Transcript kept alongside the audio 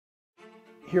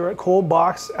Here at Cold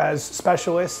Box, as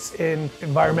specialists in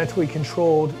environmentally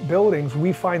controlled buildings,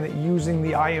 we find that using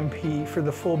the IMP for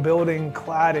the full building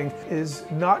cladding is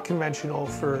not conventional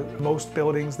for most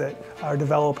buildings that our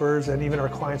developers and even our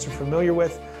clients are familiar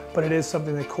with, but it is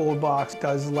something that Cold Box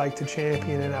does like to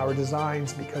champion in our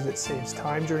designs because it saves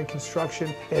time during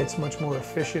construction. It's much more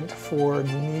efficient for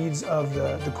the needs of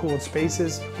the cooled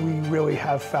spaces. We really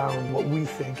have found what we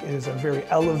think is a very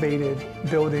elevated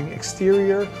building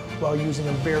exterior while using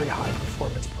a very high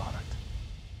performance product.